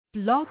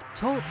Blog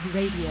Talk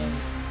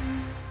Radio.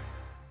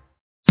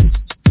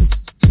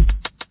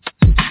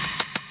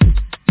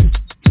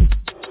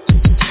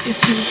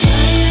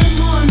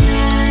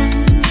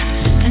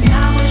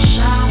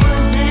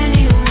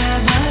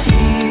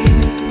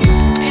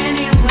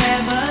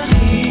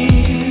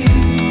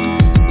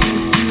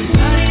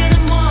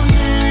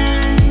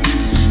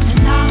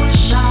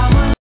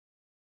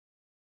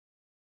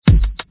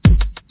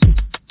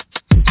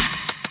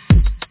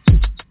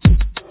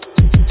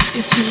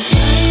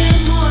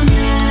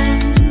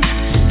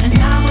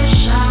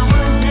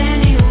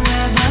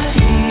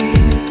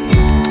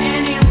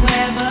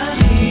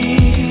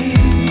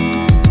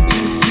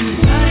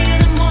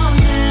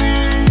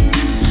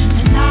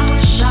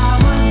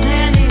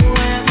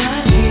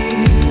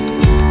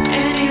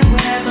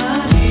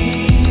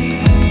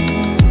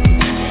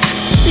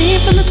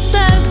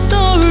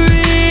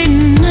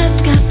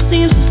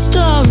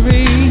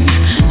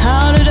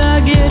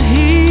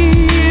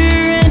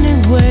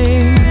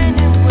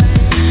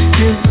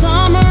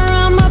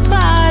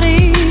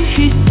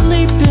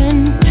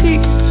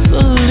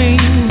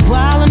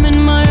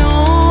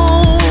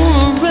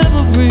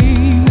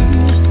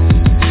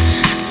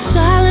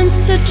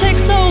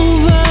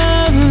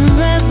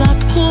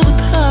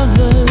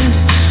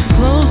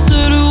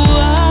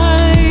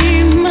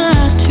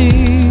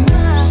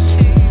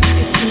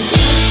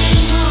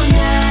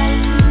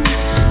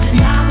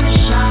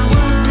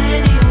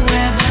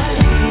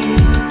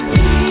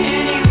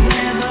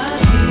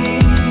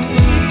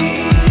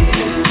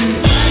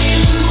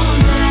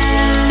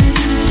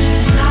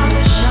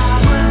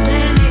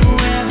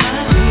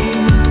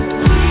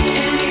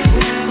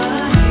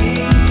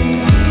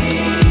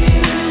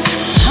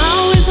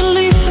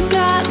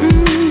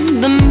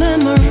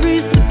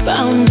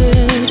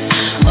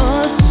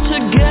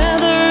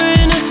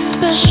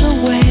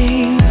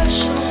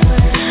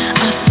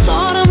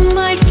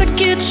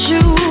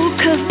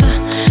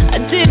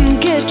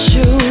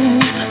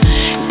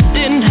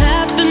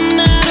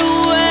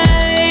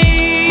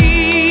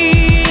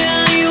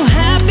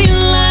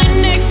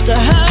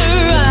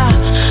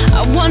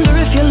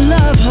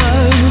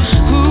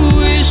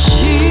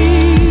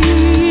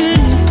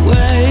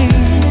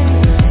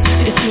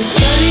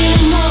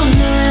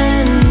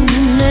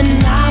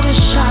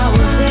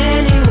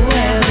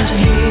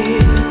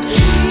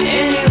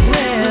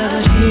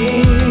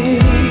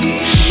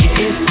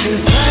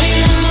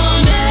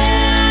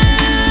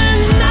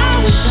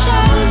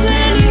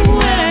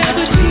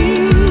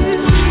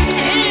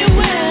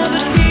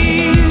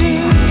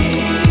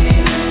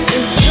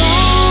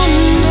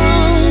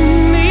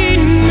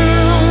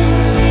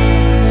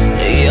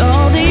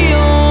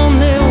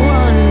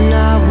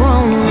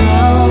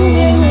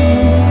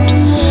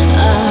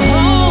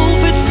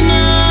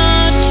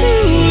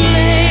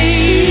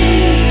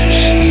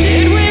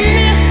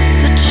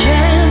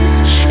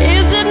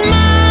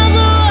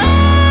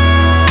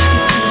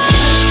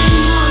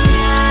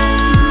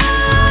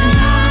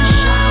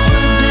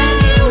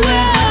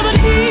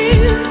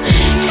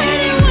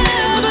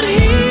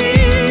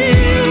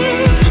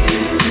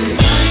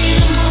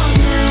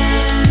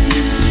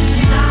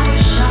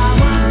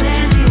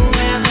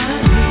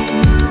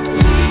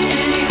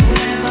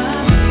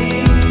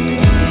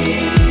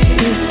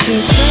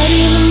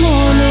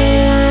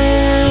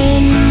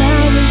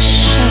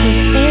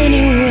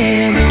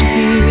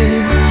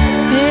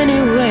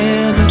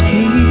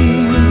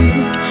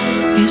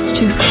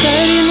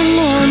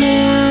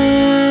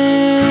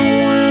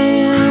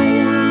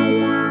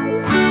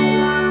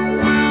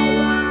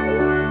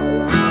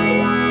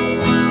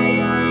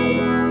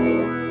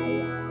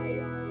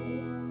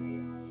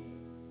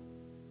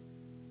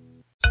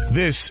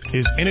 This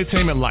is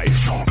Entertainment Life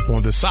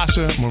on the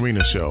Sasha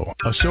Marina Show,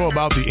 a show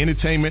about the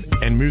entertainment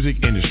and music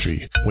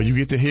industry, where you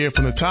get to hear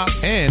from the top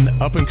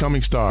and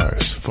up-and-coming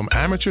stars, from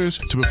amateurs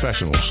to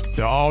professionals.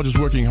 They're all just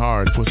working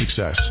hard for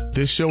success.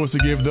 This show is to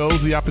give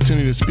those the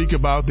opportunity to speak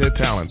about their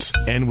talents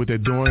and what they're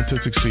doing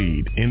to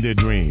succeed in their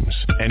dreams.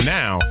 And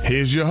now,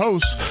 here's your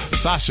host,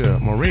 Sasha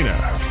Marina.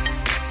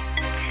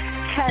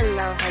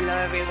 Hello,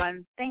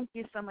 everyone. Thank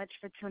you so much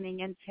for tuning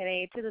in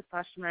today to the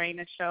Sasha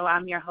Marina Show.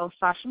 I'm your host,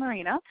 Sasha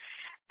Marina.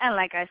 And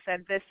like I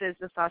said, this is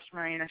the Sasha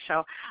Marina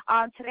Show.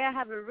 Today I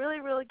have a really,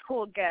 really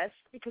cool guest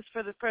because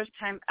for the first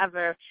time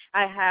ever,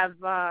 I have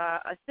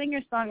a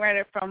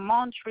singer-songwriter from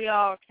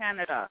Montreal,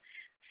 Canada.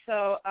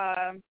 So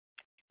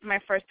my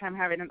first time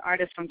having an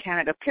artist from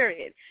Canada,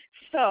 period.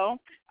 So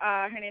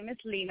her name is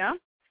Lina.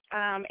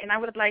 And I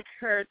would like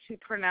her to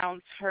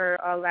pronounce her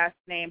last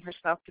name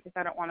herself because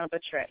I don't want to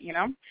butcher it,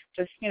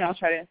 Just,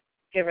 try to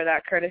give her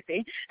that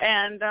courtesy.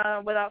 And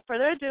without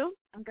further ado,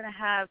 I'm going to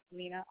have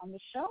Lina on the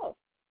show.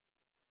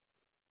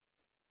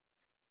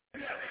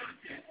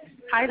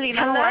 Hi,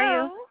 Lina. Hello. How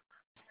are you?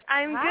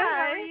 I'm Hi. good.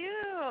 How are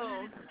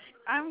you?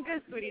 I'm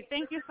good, sweetie.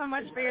 Thank you so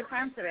much for your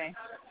time today.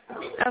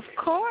 Of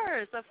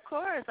course.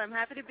 I'm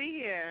happy to be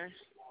here.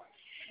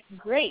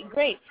 Great.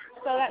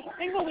 So that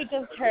single we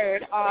just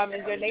heard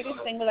is your latest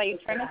single that you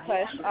turned to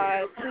push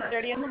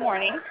 2:30 in the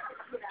morning,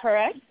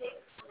 correct?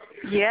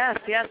 Yes,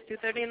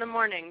 2:30 in the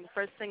morning,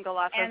 first single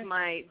off of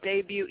my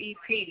debut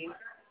EP.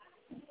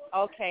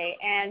 Okay,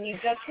 and you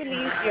just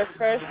released your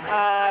first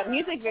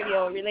music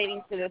video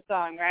relating to the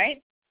song,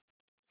 right?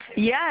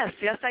 Yes,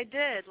 I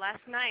did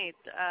last night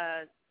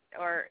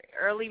or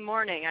early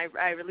morning.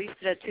 I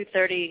released it at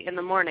 2:30 in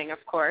the morning,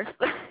 of course.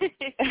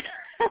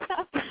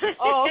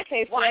 Oh,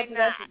 okay. So Why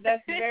not?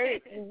 That's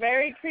very,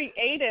 very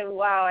creative.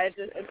 Wow, it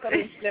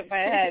totally slipped my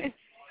head.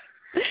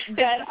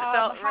 But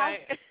felt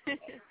right.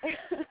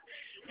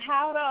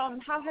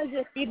 How has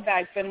your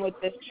feedback been with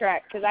this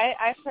track? Because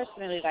I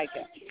personally like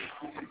it.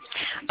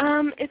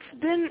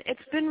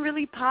 It's been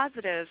really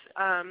positive.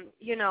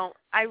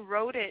 I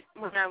wrote it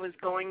when I was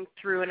going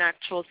through an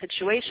actual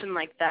situation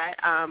like that,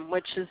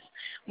 which is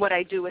what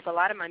I do with a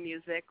lot of my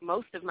music.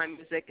 Most of my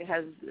music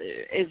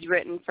is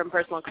written from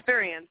personal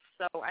experience.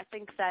 So I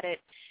think that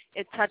it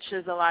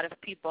touches a lot of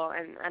people,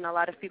 and a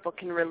lot of people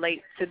can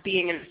relate to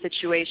being in a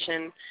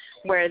situation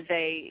where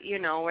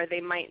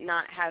they might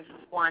not have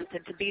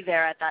wanted to be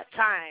there at that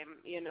time,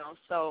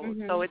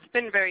 So it's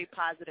been very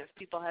positive.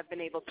 People have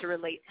been able to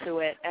relate to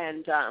it,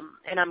 and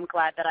I'm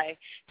glad that I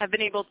have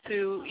been able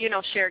to,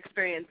 share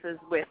experiences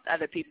with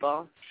other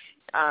people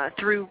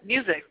through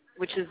music,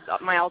 which is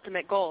my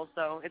ultimate goal.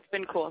 So it's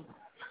been cool.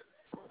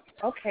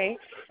 Okay,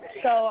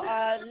 so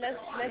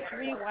let's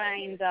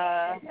rewind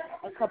a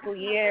couple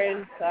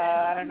years.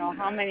 I don't know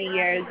how many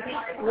years.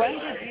 When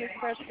did you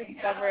first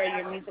discover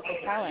your musical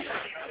talent?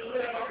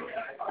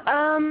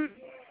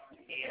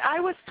 I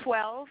was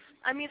 12.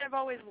 I mean, I've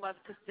always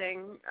loved to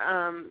sing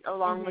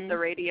along with the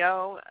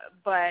radio,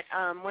 but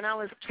when I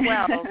was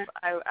 12,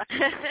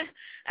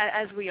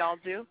 as we all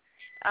do.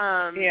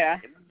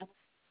 Yeah.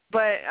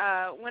 But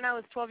when I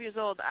was 12 years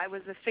old, I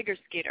was a figure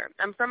skater.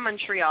 I'm from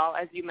Montreal,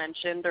 as you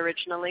mentioned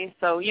originally,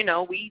 so,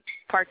 we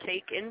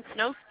partake in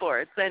snow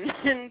sports.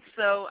 And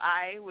so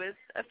I was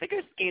a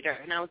figure skater,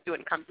 and I was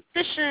doing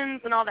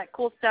competitions and all that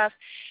cool stuff.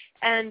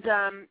 And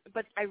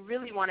but I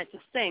really wanted to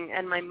sing,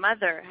 and my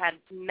mother had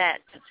met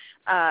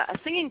a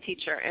singing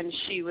teacher, and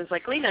she was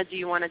like, Lina, do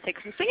you want to take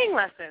some singing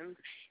lessons?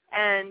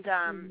 And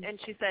and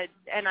she said,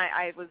 and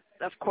I was,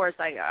 of course,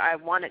 I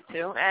wanted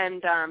to,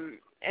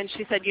 and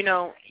she said,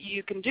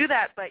 you can do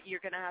that, but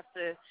you're going to have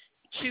to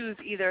choose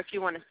either if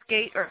you want to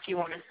skate or if you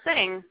want to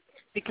sing,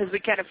 because we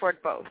can't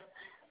afford both.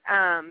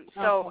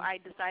 So I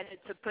decided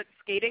to put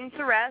skating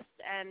to rest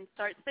and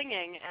start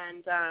singing.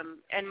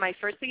 And my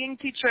first singing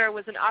teacher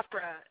was an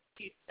opera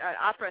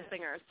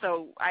singer.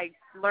 So I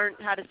learned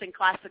how to sing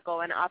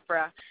classical and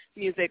opera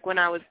music when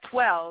I was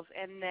 12.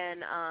 And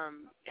then,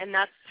 and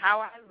that's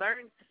how I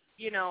learned,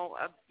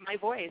 my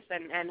voice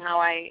and how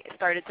I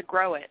started to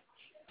grow it.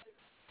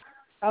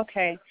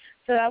 Okay,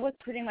 so that was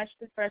pretty much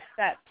the first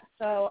step.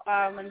 So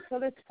until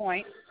this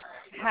point,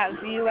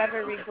 have you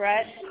ever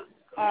regret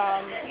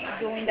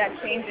doing that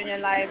change in your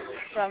life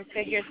from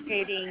figure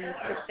skating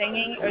to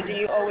singing, or do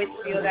you always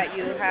feel that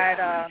you had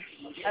a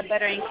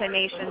better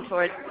inclination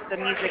towards the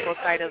musical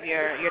side of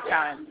your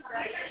talent?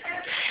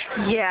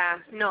 Yeah,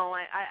 no,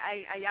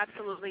 I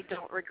absolutely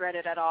don't regret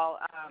it at all.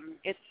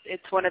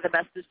 It's one of the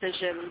best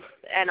decisions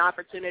and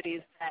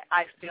opportunities that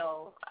I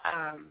feel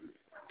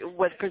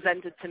was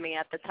presented to me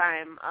at the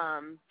time.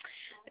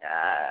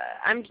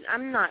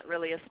 I'm not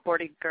really a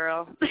sporty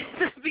girl,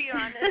 to be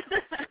honest.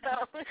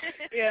 So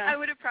yeah. I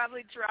would have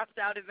probably dropped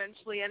out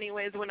eventually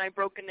anyways when I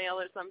broke a nail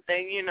or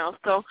something,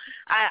 So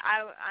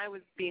I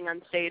was being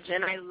on stage,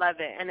 and I love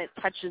it, and it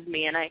touches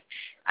me, and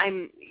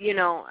I'm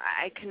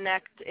I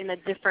connect in a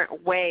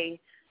different way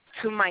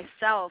to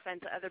myself and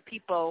to other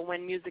people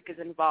when music is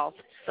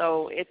involved.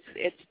 So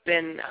it's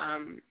been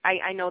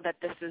I know that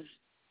this is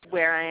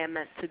where I am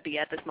meant to be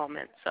at this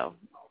moment. So,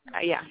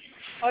 yeah.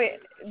 Oh,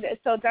 yeah.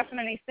 So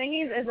definitely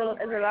singing is a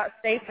lot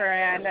safer,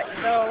 and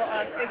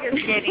figure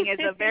skating is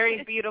a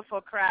very beautiful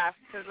craft.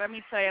 Because let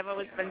me tell you, I've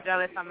always been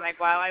jealous. I'm like,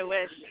 wow, I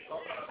wish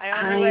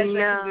I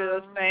could do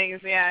those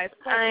things. Yeah, it's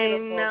so beautiful.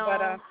 I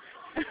know.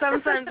 But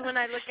sometimes when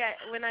I look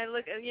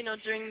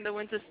at during the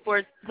winter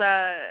sports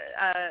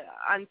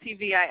on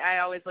TV, I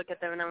always look at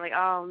them and I'm like,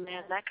 oh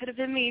man, that could have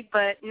been me,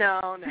 but no,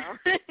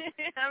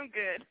 I'm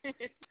good.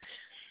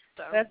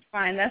 So. That's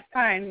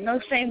fine. No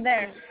shame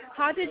there.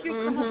 How did you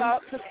come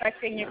about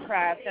perfecting your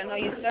craft? I know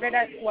you started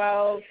at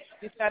 12.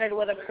 You started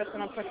with a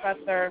personal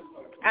professor.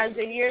 As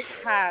the years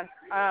passed,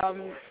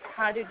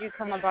 how did you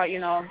come about,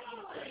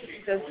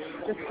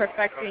 just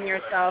perfecting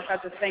yourself as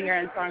a singer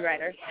and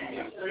songwriter?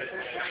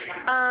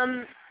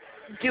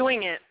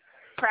 Doing it,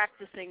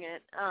 practicing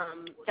it.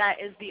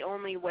 That is the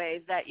only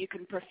way that you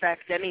can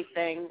perfect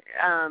anything,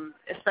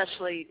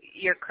 especially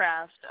your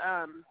craft.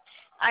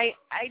 I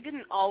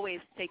didn't always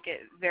take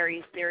it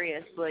very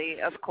seriously,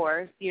 of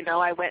course.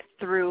 I went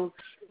through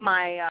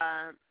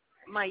my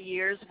my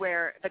years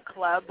where the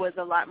club was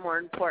a lot more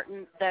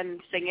important than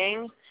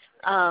singing,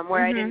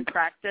 where I didn't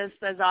practice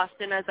as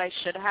often as I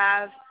should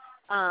have.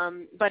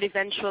 But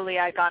eventually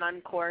I got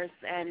on course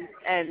and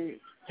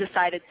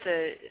decided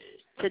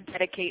to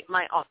dedicate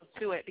my all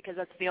to it, because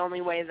that's the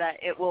only way that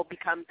it will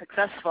become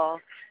successful.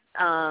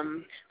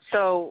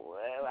 So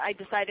I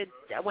decided,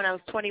 when I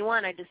was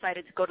 21, I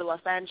decided to go to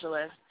Los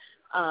Angeles.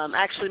 I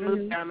actually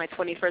moved there on my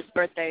 21st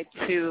birthday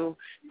to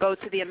go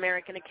to the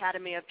American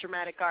Academy of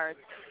Dramatic Arts.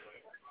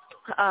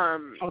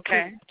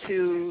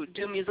 To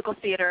do musical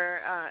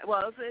theater.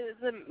 Well,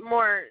 it's a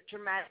more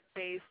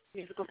dramatic-based,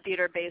 musical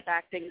theater-based,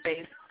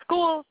 acting-based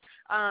school,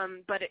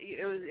 but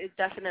it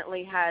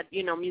definitely had,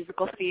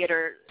 musical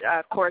theater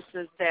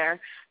courses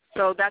there.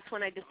 So that's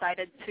when I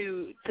decided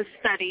to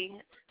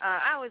study.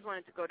 I always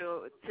wanted to go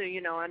to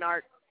an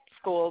art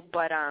school,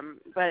 but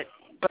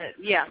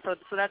yeah. So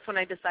that's when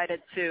I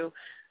decided to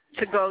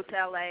go to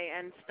LA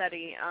and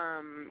study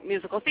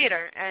musical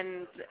theater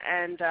and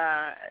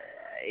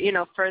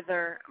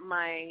further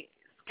my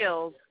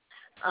skills.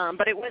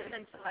 But it wasn't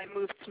until I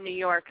moved to New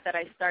York that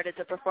I started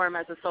to perform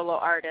as a solo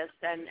artist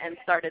and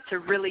started to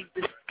really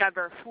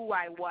discover who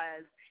I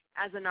was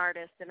as an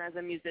artist and as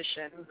a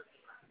musician.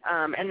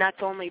 And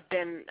that's only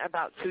been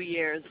about 2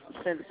 years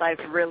since I've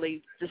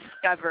really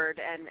discovered,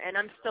 and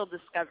I'm still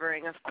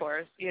discovering, of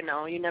course. You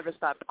never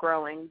stop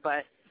growing,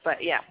 but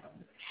yeah.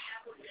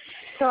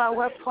 So at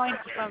what point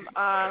from,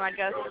 I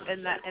guess,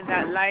 in that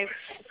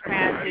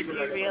lifespan did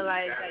you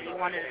realize that you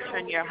wanted to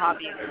turn your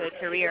hobby into a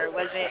career?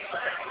 Was it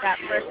that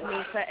first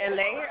move to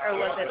LA, or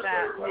was it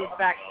that move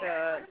back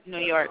to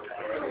New York?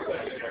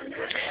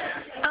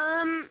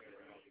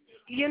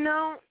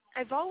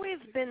 I've always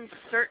been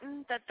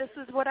certain that this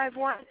is what I've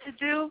wanted to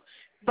do,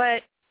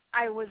 but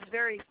I was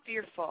very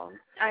fearful.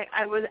 I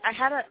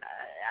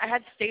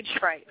had stage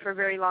fright for a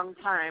very long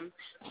time,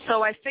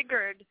 so I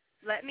figured,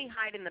 let me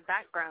hide in the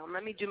background.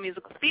 Let me do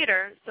musical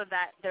theater so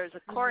that there's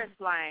a chorus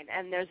line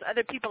and there's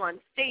other people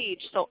on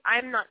stage, so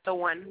I'm not the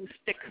one who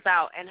sticks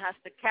out and has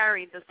to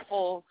carry this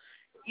whole,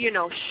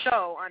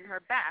 show on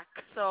her back.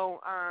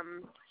 So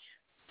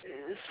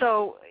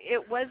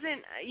it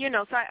wasn't,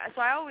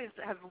 so I always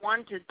have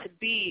wanted to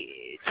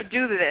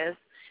do this.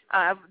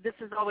 This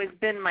has always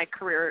been my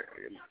career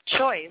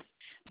choice.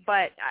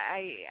 But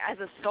as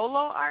a solo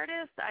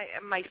artist,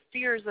 my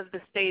fears of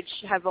the stage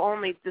have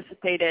only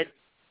dissipated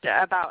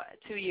about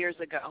 2 years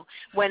ago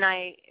when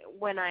I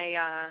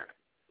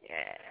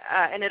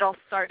and it all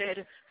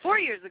started 4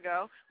 years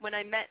ago when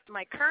I met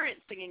my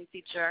current singing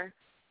teacher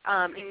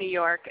in New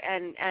York,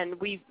 and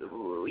we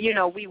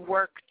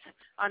worked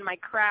on my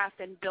craft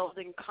and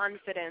building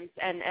confidence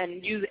and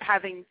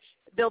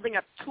building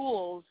up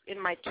tools in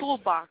my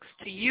toolbox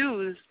to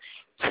use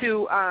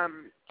to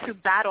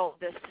battle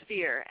this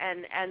fear.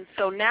 And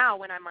so now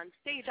when I'm on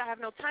stage, I have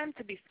no time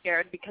to be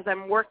scared because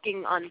I'm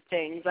working on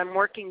things. I'm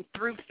working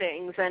through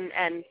things, and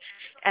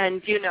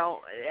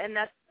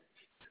that's,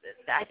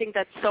 I think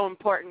that's so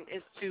important,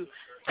 is to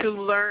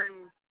learn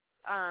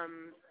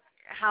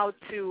how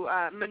to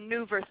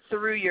maneuver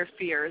through your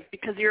fears,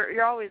 because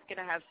you're always going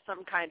to have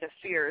some kind of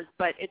fears,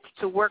 but it's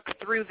to work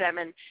through them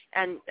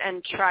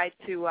and try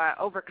to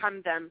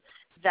overcome them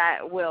that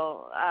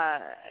will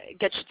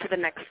get you to the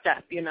next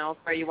step,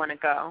 where you want to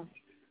go.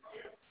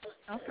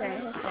 Okay,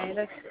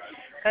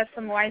 that's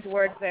some wise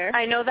words there.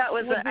 I know that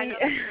was a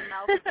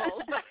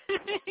mouthful, but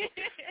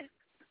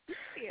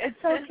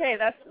it's okay.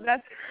 That's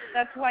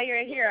why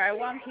you're here. I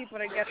want people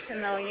to get to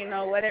know,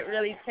 what it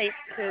really takes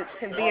to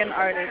be an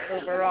artist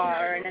overall,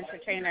 or an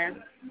entertainer.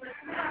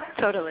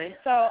 Totally.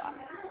 So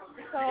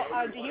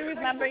do you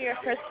remember your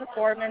first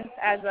performance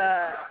as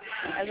a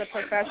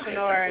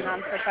professional or a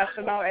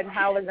non-professional, and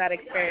how was that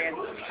experience?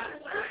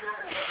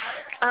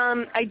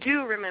 I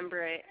do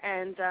remember it,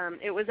 and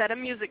it was at a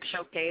music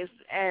showcase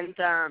and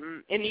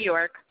in New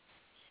York,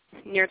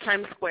 near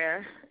Times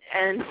Square,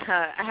 and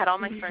I had all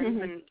my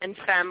friends and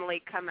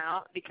family come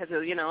out because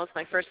it's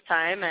my first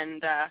time,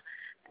 and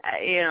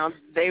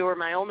they were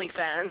my only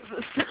fans,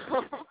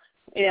 so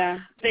yeah,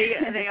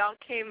 they all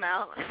came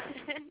out.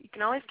 You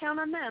can always count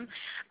on them.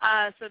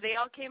 So they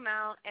all came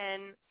out,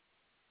 and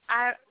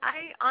I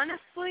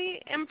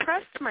honestly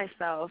impressed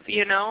myself.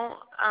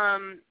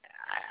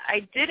 I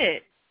did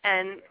it,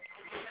 and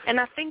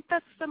I think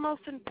that's the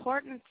most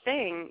important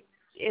thing,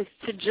 is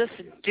to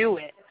just do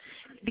it.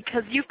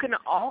 Because you can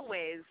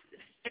always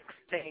fix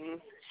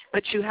things,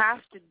 but you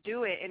have to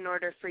do it in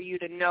order for you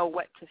to know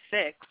what to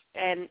fix.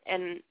 And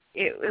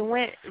it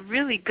went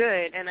really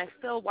good, and I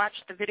still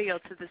watch the video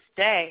to this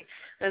day.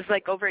 It was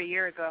like over a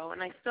year ago,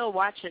 and I still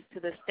watch it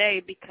to this day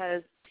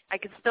because I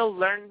can still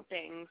learn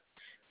things.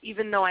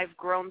 Even though I've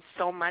grown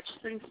so much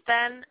since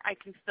then, I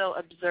can still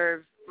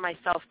observe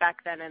myself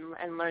back then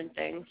and learn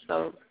things.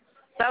 So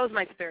that was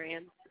my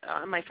experience,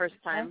 my first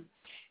time.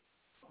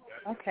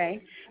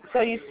 Okay.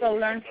 So you still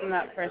learn from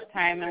that first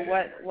time, and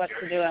what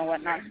to do and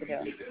what not to do.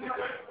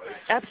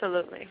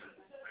 Absolutely.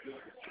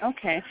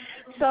 Okay.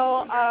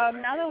 So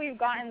now that we've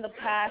gotten the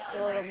past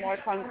a little more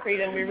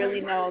concrete and we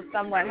really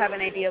somewhat have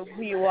an idea of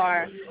who you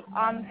are,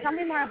 tell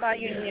me more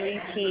about your new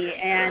EP.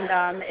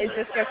 And is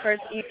this your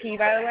first EP,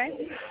 by the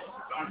way?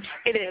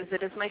 It is.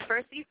 It is my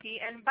first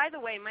EP. And by the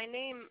way, my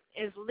name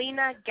is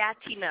Lina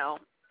Gatineau.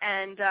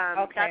 And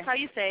that's how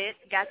you say it,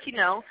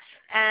 Gatineau.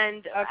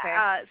 And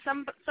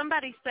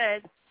somebody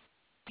said,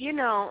 you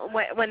know,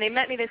 when they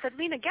met me, they said,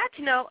 Lina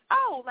Gatineau,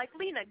 oh, like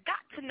Lina got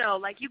to know,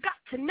 like you got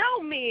to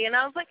know me. And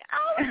I was like,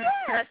 oh,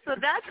 yeah. So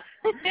that's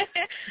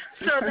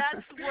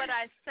what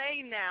I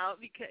say now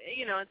because,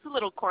 you know, it's a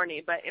little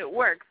corny, but it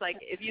works. Like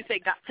if you say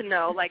got to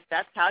know, like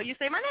that's how you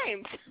say my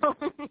name.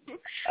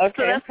 Okay,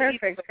 so that's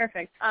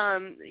perfect.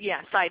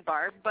 Yeah,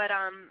 sidebar. But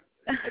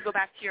to go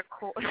back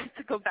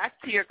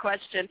to your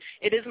question,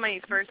 it is my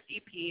first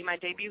EP, my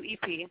debut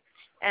EP.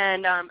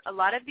 And a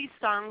lot of these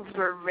songs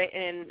were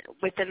written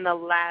within the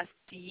last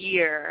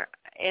year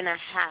and a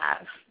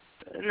half.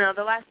 No,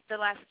 the last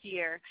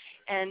year.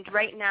 And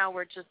right now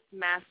we're just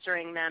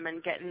mastering them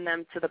and getting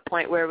them to the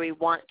point where we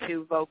want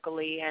to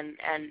vocally and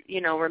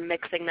you know, we're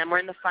mixing them. We're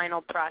in the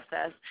final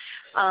process.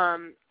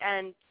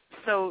 And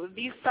so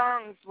these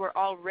songs were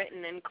all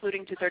written,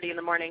 including 2:30 in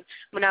the morning,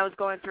 when I was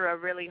going through a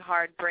really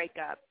hard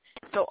breakup.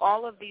 So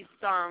all of these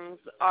songs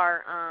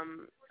are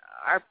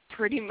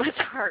pretty much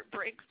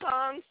heartbreak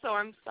songs, so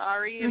I'm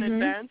sorry in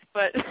advance,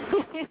 but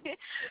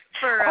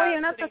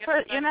you're not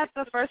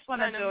the first one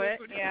to do it.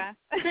 Yeah.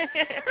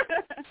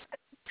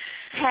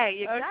 Hey,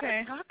 you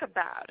gotta talk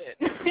about it.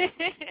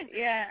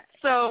 Yeah.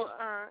 So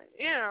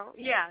you know,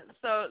 yeah.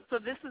 So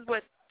this is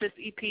what this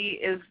EP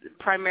is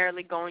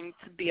primarily going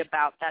to be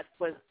about. That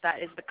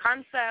is the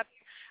concept.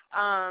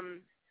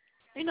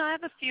 You know, I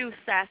have a few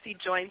sassy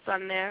joints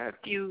on there, a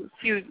few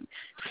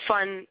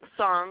fun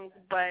songs,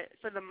 but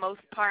for the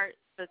most part,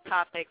 the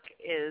topic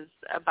is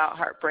about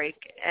heartbreak,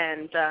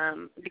 and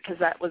because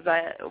that was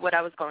what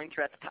I was going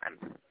through at the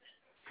time.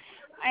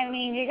 I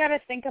mean, you got to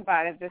think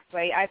about it this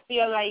way. I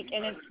feel like,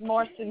 and it's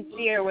more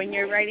sincere when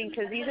you're writing,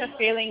 because these are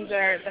feelings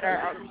that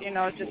are, you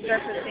know, just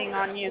surfacing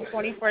on you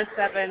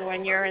 24/7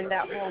 when you're in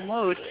that whole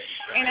mood.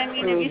 And I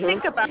mean, if you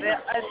think about it,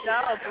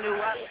 Adele blew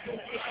up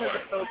because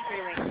of those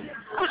feelings.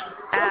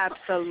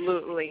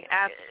 Absolutely,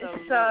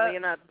 so,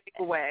 in a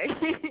big way.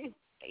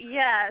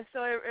 Yeah,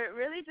 so it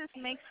really just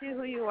makes you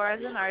who you are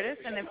as an artist,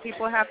 and if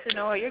people have to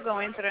know what you're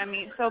going through, I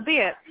mean, so be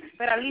it.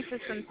 But at least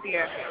it's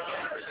sincere.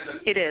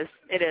 It is,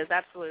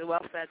 absolutely.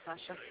 Well said,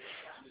 Sasha.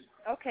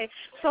 Okay,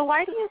 so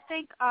why do you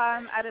think,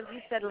 as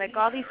you said, like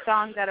all these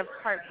songs out of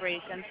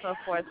heartbreak and so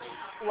forth,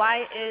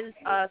 why is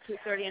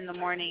 2:30 in the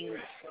morning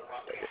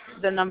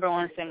the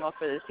 #1 single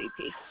for this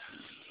EP?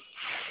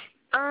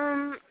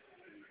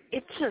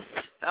 It just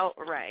felt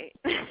right.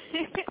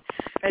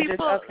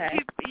 People,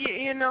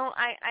 you know,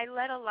 I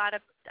let a lot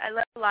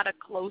of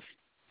close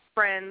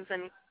friends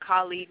and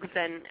colleagues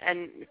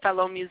and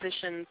fellow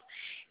musicians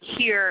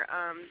hear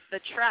the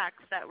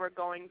tracks that were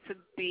going to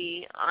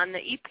be on the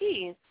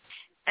EP,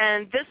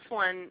 and this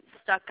one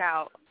stuck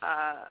out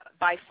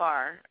by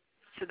far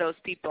to those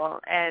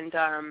people, and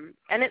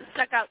it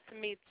stuck out to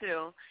me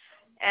too.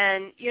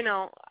 And you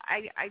know,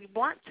 I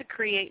want to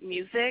create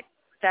music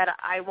that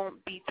I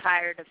won't be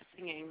tired of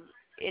singing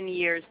in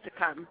years to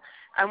come.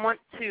 I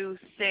want to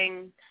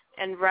sing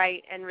and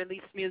write and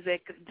release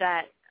music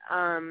that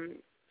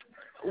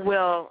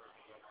will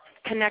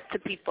connect to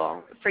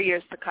people for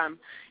years to come.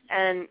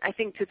 And I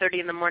think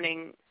 2:30 in the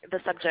morning, the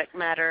subject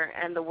matter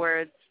and the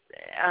words,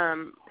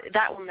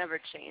 that will never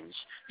change.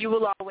 You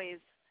will always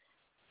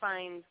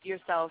find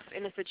yourself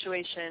in a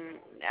situation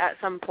at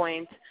some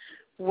point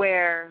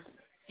where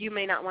you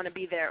may not want to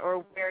be there, or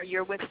where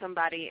you're with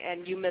somebody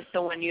and you miss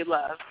the one you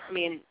love. I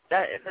mean,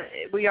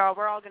 we're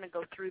all going to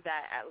go through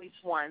that at least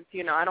once.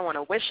 You know, I don't want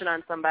to wish it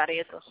on somebody.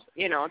 It's a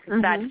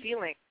sad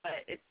feeling,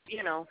 but it's,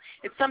 you know,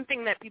 it's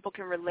something that people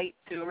can relate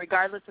to,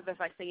 regardless of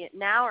if I sing it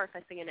now or if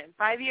I sing it in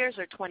 5 years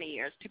or 20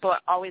 years. People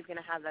are always going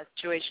to have that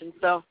situation.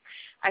 So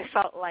I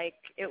felt like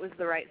it was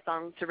the right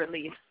song to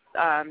release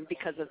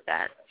because of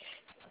that.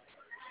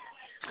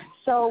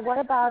 So what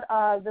about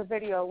the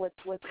video with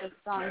this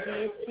song? Do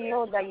you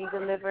feel that you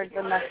delivered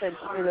the message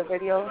through the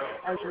video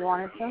as you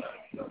wanted to?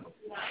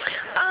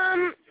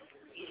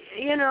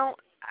 You know,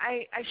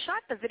 I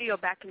shot the video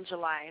back in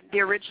July, the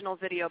original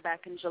video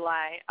back in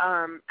July.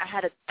 I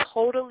had a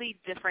totally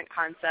different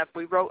concept.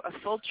 We wrote a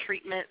full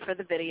treatment for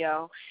the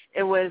video.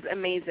 It was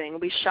amazing.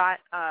 We shot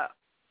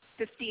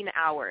 15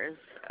 hours,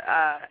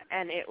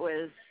 and it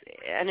was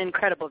an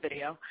incredible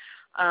video.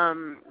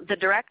 The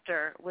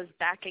director was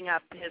backing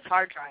up his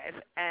hard drive,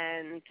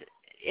 and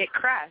it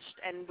crashed,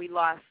 and we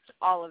lost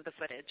all of the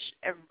footage,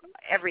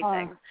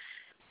 everything.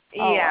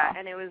 Yeah,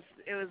 and it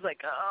was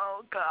like,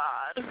 oh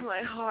God,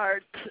 my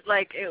heart,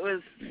 like it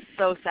was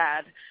so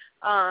sad.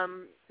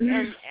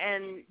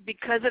 And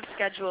because of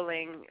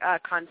scheduling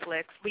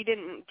conflicts, we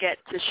didn't get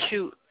to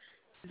shoot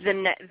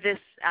this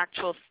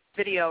actual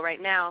video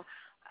right now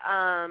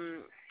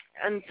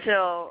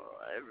until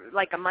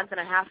like a month and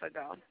a half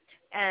ago.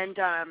 And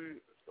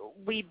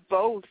we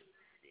both,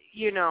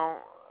 you know,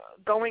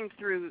 going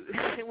through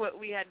what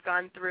we had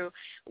gone through,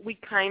 we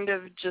kind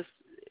of just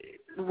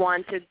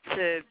wanted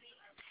to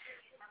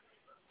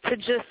to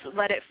just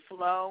let it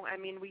flow. I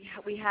mean,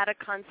 we had a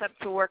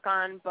concept to work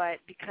on, but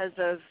because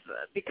of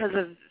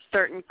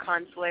certain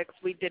conflicts,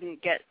 we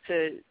didn't get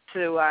to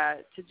do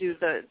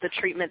the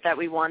treatment that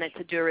we wanted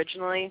to do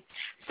originally.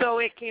 So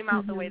it came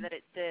out the way that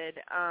it did.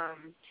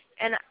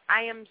 And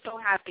I am so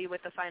happy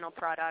with the final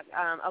product.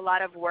 A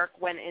lot of work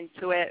went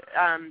into it.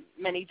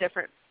 Many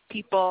different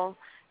people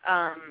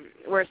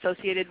were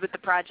associated with the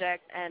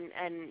project and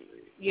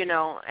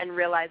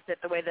realized it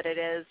the way that it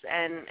is,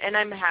 and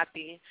I'm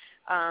happy.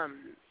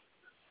 I'm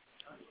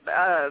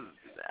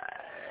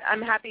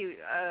happy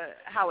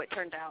how it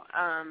turned out.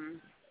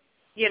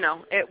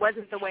 It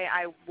wasn't the way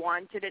I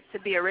wanted it to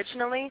be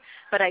originally,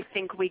 but I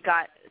think we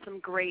got some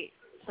great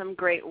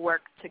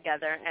work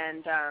together,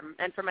 and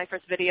for my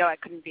first video, I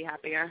couldn't be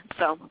happier.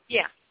 So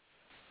yeah.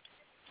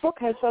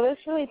 Okay, so this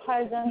really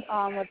ties in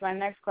with my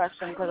next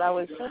question, because I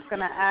was just going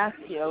to ask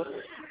you,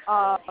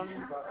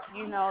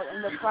 in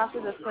the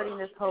process of putting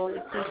this whole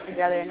piece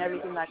together and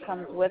everything that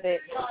comes with it,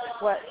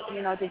 what,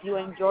 did you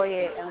enjoy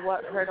it, and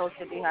what hurdles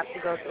did you have to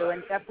go through?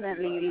 And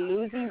definitely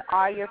losing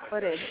all your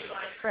footage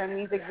for a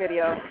music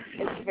video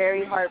is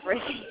very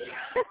heartbreaking.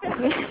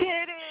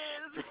 It is.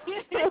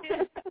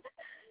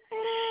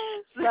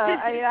 So,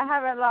 I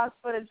haven't lost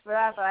footage for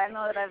that, but I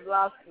know that I've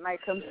lost my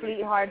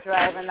complete hard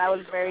drive, and that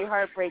was very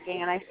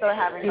heartbreaking, and I still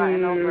haven't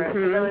gotten over it.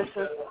 There was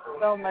just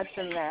so much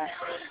in there.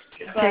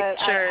 But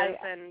pictures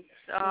and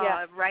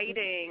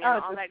writing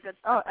and all that good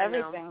stuff.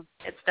 Everything.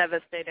 It's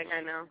devastating,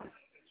 I know.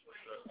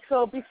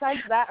 So besides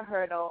that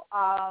hurdle,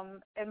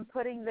 in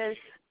putting this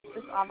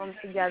album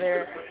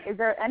together, is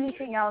there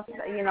anything else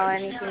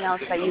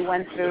that you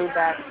went through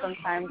that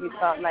sometimes you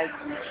felt like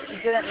you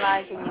didn't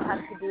like and you had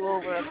to do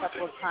over a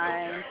couple of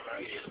times?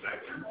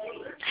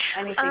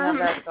 Anything of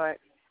that sort?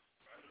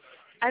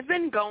 I've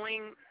been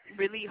going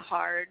really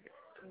hard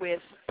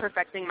with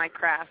perfecting my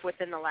craft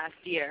within the last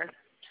year.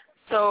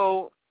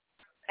 So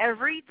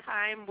every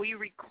time we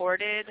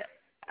recorded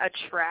a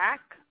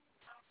track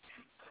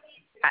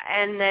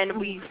and then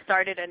we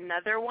started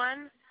another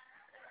one,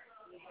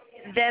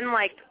 then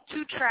like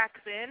 2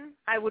 tracks in,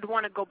 I would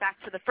want to go back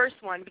to the first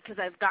one because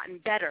I've gotten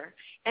better,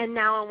 and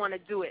now I want to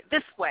do it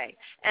this way,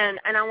 and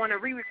I want to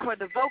re-record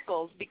the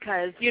vocals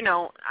because I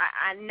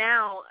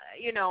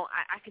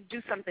could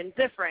do something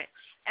different.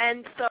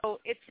 And so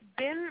it's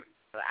been,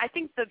 I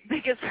think the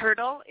biggest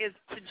hurdle is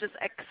to just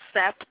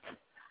accept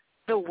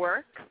the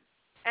work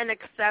and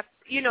accept,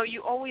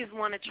 you always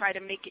want to try to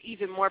make it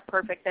even more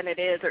perfect than it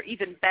is or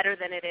even better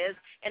than it is,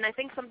 and I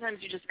think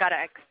sometimes you just got to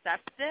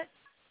accept it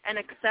and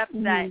accept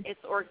that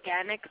it's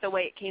organic the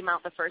way it came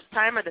out the first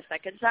time or the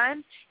second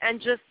time,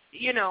 and just,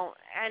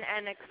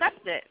 and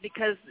accept it,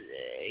 because,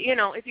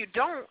 if you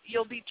don't,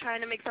 you'll be trying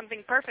to make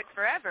something perfect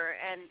forever,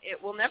 and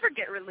it will never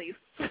get released.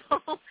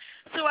 So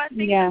I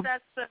think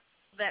that's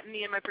that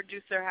me and my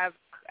producer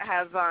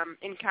have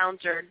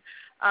encountered,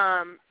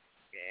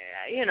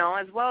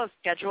 as well as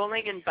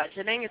scheduling and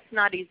budgeting. It's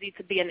not easy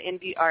to be an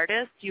indie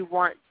artist. You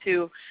want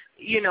to,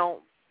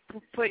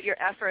 put your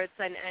efforts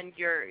and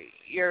your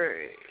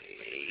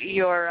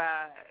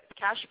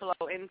cash flow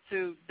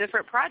into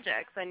different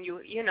projects, and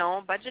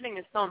budgeting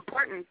is so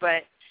important,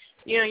 but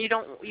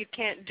you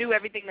can't do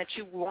everything that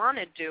you want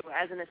to do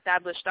as an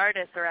established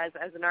artist or as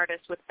an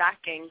artist with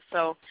backing.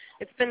 So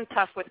it's been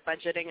tough with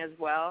budgeting as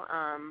well.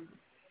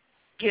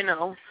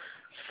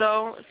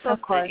 So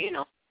of course.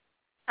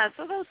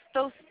 So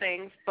those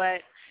things,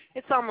 but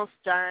it's almost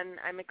done.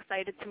 I'm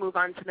excited to move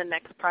on to the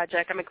next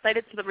project. I'm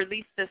excited to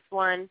release this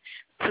one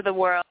to the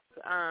world,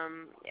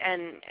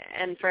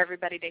 and for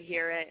everybody to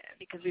hear it,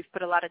 because we've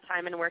put a lot of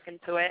time and work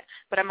into it.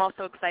 But I'm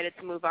also excited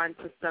to move on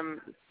to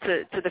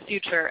the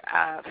future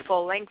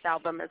full-length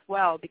album as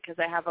well, because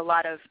I have a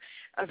lot of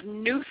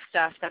new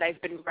stuff that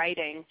I've been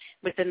writing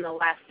within the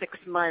last 6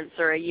 months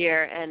or a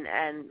year, and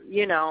I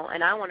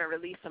want to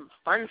release some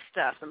fun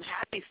stuff, some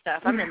happy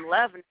stuff. I'm in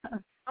love, and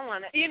I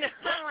want to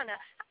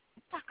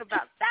talk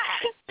about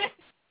that.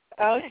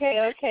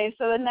 Okay.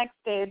 So the next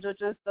stage,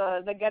 which is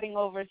the getting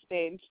over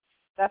stage,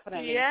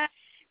 definitely. Yeah.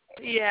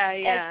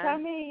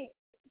 And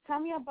tell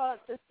me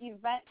about this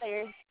event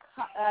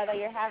that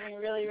you're having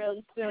really,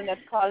 really soon.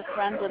 That's called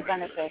Friends with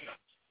Benefits.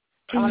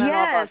 I want to know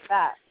about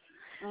that.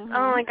 Mm-hmm.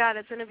 Oh my God,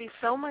 it's going to be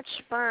so much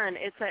fun.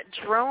 It's at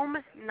Drome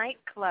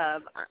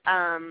Nightclub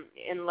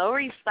in Lower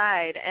East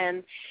Side,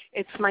 and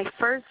it's my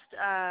first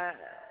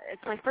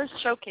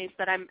showcase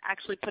that I'm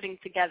actually putting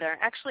together.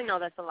 Actually, no,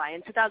 that's a lie.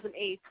 In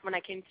 2008, when I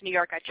came to New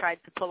York, I tried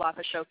to pull off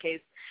a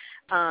showcase,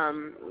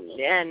 and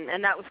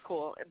that was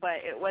cool,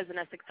 but it wasn't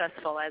as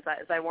successful as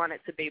I wanted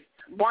it to be.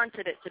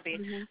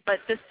 Mm-hmm. But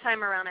this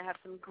time around, I have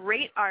some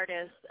great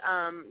artists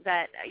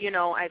that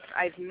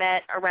I've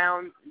met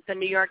around the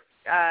New York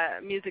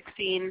music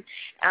scene,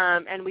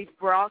 and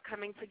we're all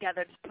coming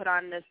together to put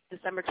on this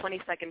December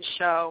 22nd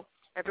show.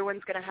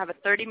 Everyone's going to have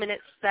a 30-minute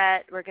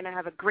set. We're going to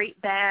have a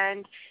great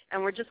band,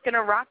 and we're just going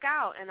to rock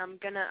out. And I'm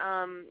going to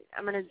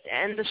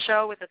end the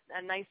show with a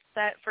nice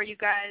set for you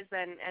guys,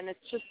 and it's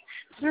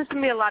going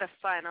to be a lot of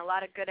fun, a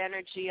lot of good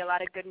energy, a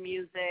lot of good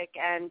music,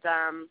 and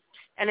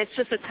it's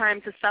just a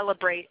time to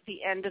celebrate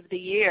the end of the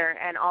year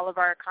and all of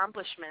our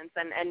accomplishments,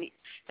 and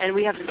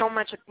we have so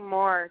much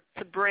more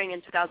to bring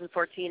in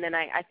 2014, and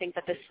I think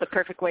that this is the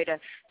perfect way to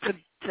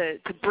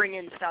bring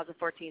in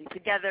 2014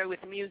 together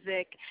with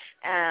music.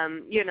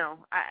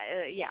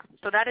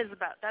 So that's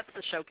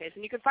the showcase,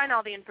 and you can find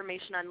all the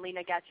information on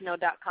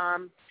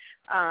linagatineau.com.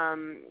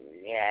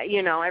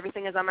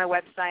 Everything is on my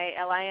website,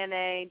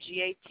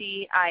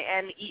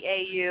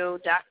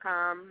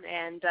 linagatineau.com,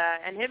 and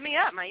hit me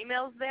up. My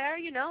email's there,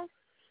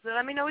 so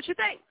let me know what you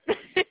think.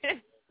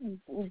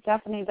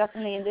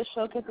 Definitely. And this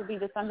showcase will be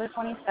December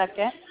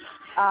 22nd.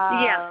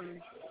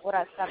 What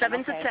at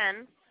 7 to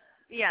 10.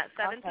 Yeah,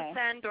 7 to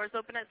 10. Doors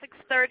open at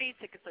 6:30.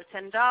 Tickets are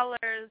 $10.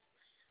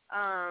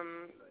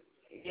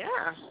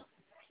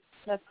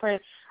 That's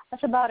great.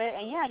 That's about it.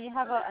 And, you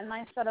have a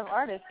nice set of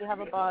artists. You have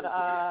about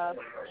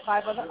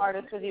 5 other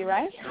artists with you,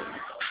 right?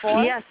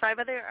 4? Yes, 5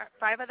 other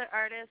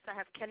artists. I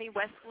have Kenny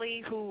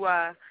Wesley, who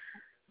I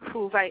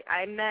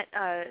met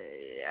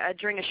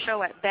during a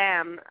show at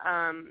BAM,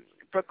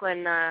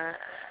 Brooklyn.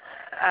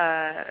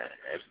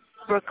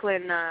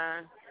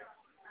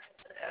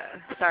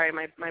 Sorry,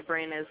 my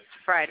brain is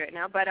fried right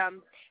now. But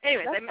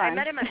anyways, I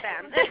met him at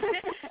BAM,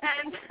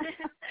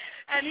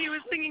 and he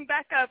was singing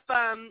backup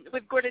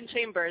with Gordon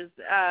Chambers,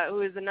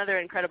 who is another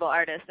incredible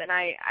artist. And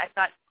I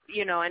thought,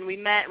 and we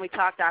met and we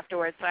talked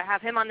afterwards. So I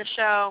have him on the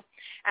show.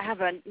 I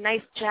have a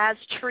nice jazz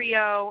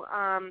trio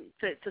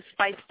to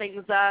spice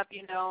things up.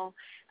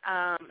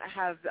 I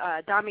have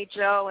Dami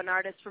Joe, an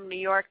artist from New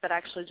York that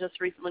actually just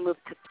recently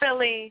moved to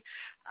Philly.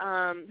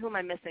 Who am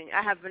I missing?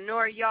 I have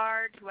Venor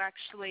Yard, who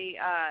actually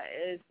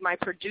is my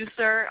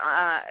producer,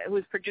 who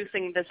is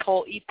producing this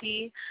whole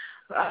EP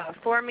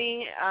for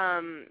me.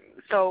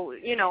 So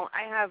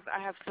I have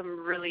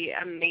some really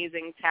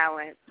amazing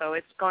talent. So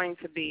it's going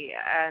to be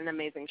an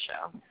amazing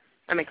show.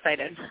 I'm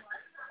excited.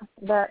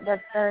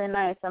 That's very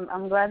nice.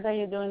 I'm glad that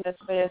you're doing this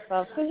for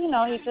yourself, because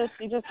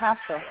you just have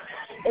to.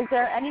 Is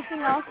there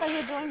anything else that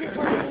you're doing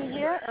before the new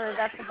year, or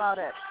that's about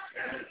it?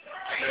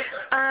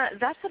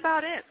 That's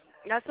about it.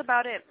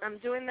 I'm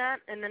doing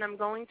that, and then I'm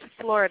going to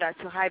Florida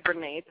to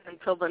hibernate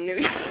until the new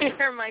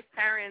year. My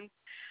parents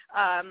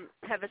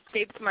have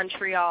escaped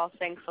Montreal,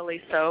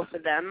 thankfully so for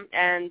them,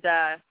 and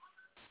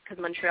because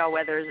Montreal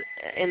weather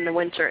in the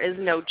winter is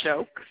no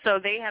joke. So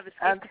they have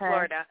escaped to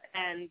Florida,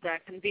 and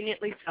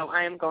conveniently so,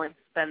 I am going to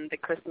spend the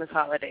Christmas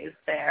holidays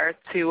there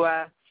to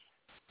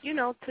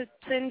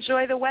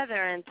enjoy the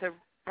weather and to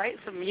write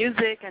some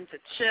music and to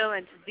chill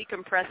and to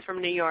decompress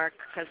from New York,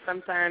 because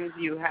sometimes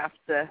you have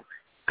to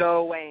go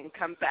away and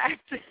come back.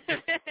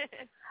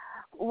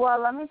 Well,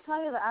 let me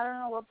tell you that I don't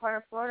know what part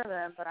of Florida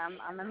they're in, but I'm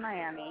in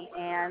Miami,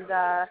 and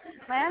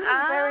Miami is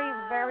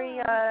very,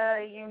 very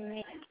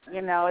unique.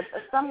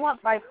 It's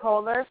somewhat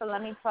bipolar, so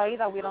let me tell you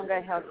that we don't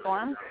get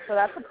hailstorms, so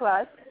that's a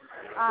plus.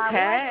 We have a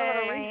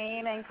little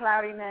rain and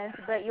cloudiness,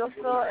 but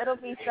it'll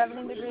be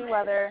 70-degree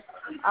weather,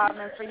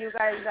 and for you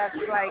guys that's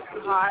like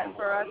hot.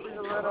 For us it's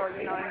a little,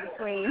 in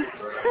between.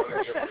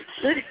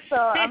 So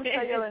I'm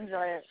sure you'll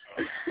enjoy it.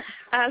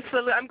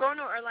 Absolutely. I'm going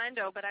to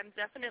Orlando, but I'm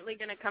definitely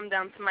going to come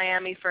down to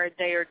Miami for a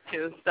day or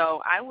two,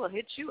 so I will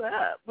hit you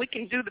up. We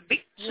can do the beach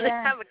and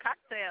have a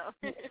cocktail.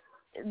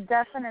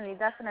 Definitely.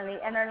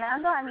 And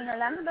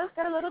Orlando does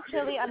get a little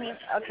chilly.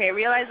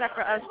 Realize that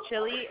for us,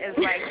 chilly is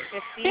like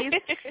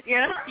 50s,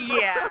 Yeah.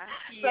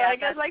 So I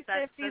guess like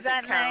 50s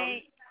at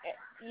night.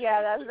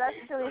 Yeah, that's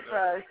chilly for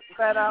us.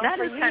 But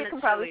for you can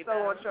probably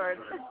still wear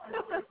shorts.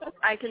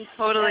 I can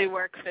totally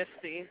work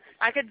 50.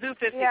 I could do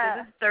 50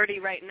 because it's 30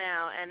 right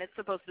now, and it's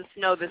supposed to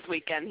snow this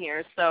weekend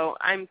here, so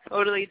I'm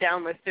totally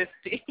down with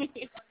 50.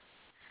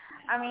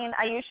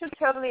 You should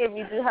totally, if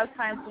you do have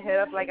time to hit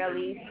up, at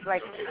least,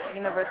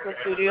 Universal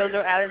Studios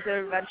or Alice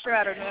Adventure.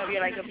 I don't know if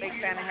you're, a big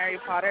fan of Harry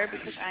Potter,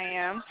 because I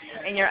am,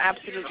 and you'll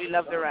absolutely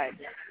love the ride.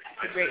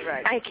 It's a great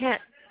ride. I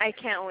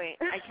can't wait.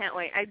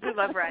 I do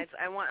love rides.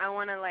 I want to,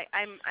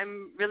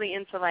 I'm really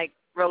into,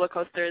 roller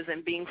coasters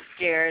and being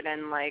scared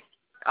and,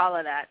 all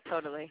of that,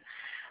 totally.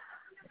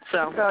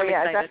 So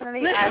yeah,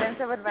 definitely Islands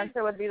of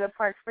Adventure would be the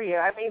park for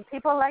you.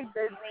 People like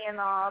Disney and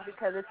all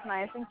because it's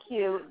nice and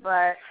cute,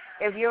 but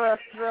if you're a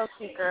thrill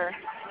seeker,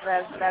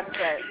 that's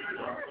it.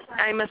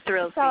 I'm a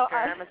thrill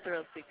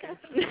seeker.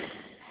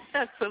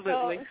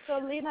 Absolutely. So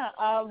Lina,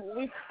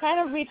 we've kind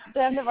of reached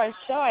the end of our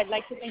show. I'd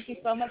like to thank you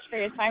so much for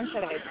your time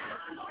today.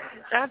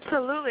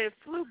 Absolutely, it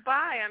flew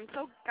by. I'm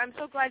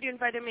so glad you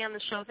invited me on the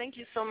show. Thank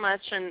you so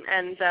much,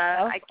 and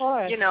of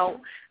course.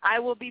 I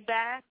will be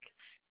back.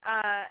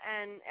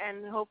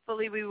 And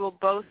hopefully we will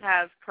both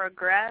have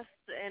progressed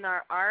in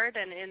our art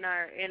and in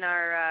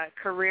our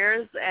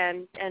careers,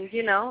 and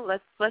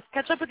let's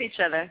catch up with each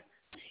other.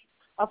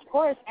 Of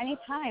course,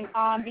 anytime.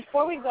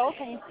 Before we go,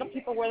 can you tell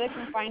people where they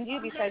can find you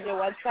besides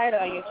your website,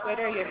 your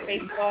Twitter, your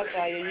Facebook,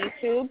 your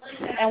YouTube,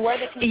 and where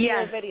they can see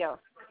your video?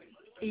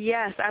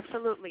 Yes,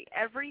 absolutely.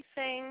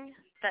 Everything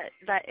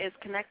that is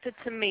connected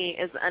to me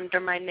is under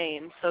my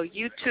name. So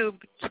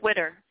YouTube,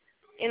 Twitter,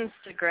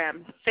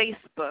 Instagram,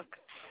 Facebook,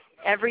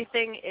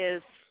 everything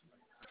is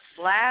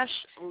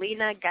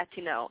 /Lina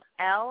Gatineau,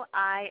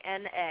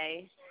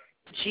 LinaGatineau.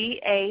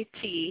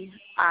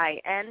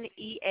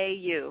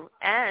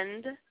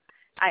 And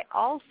I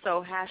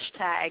also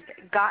hashtag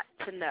got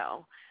to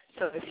know.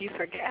 So if you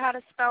forget how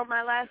to spell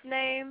my last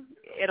name,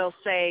 it'll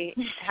say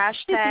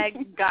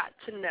hashtag got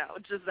to know.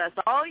 Just that's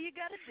all you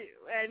got to do,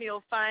 and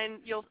you'll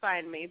find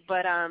me.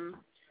 But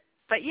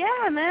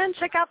yeah, man,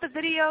 check out the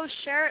video,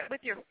 share it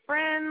with your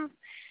friends,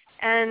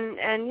 and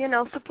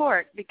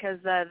support, because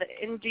the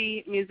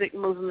indie music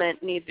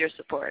movement needs your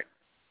support.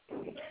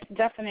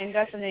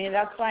 Definitely.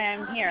 That's why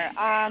I'm here.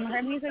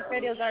 Her music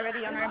video is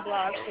already on our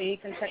blog, so you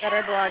can check out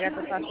our blog at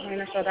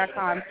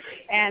thesashamarinashow.com,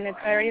 and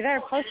it's already there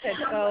posted.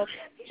 So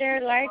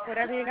share, like,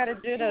 whatever you got to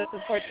do to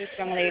support this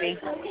young lady.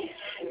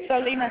 So,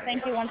 Lina,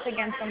 thank you once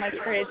again so much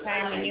for your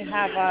time, and you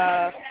have,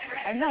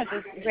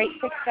 just great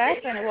success,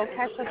 and we'll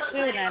catch up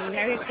soon, and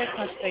Merry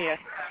Christmas to you.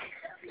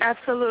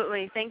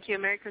 Absolutely. Thank you.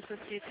 Merry Christmas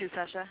to you too,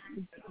 Sasha.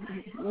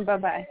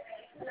 Bye-bye.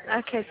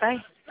 Okay,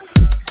 bye.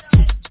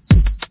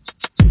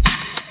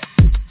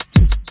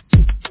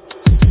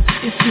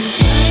 It's 2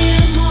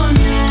 a.m.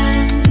 morning.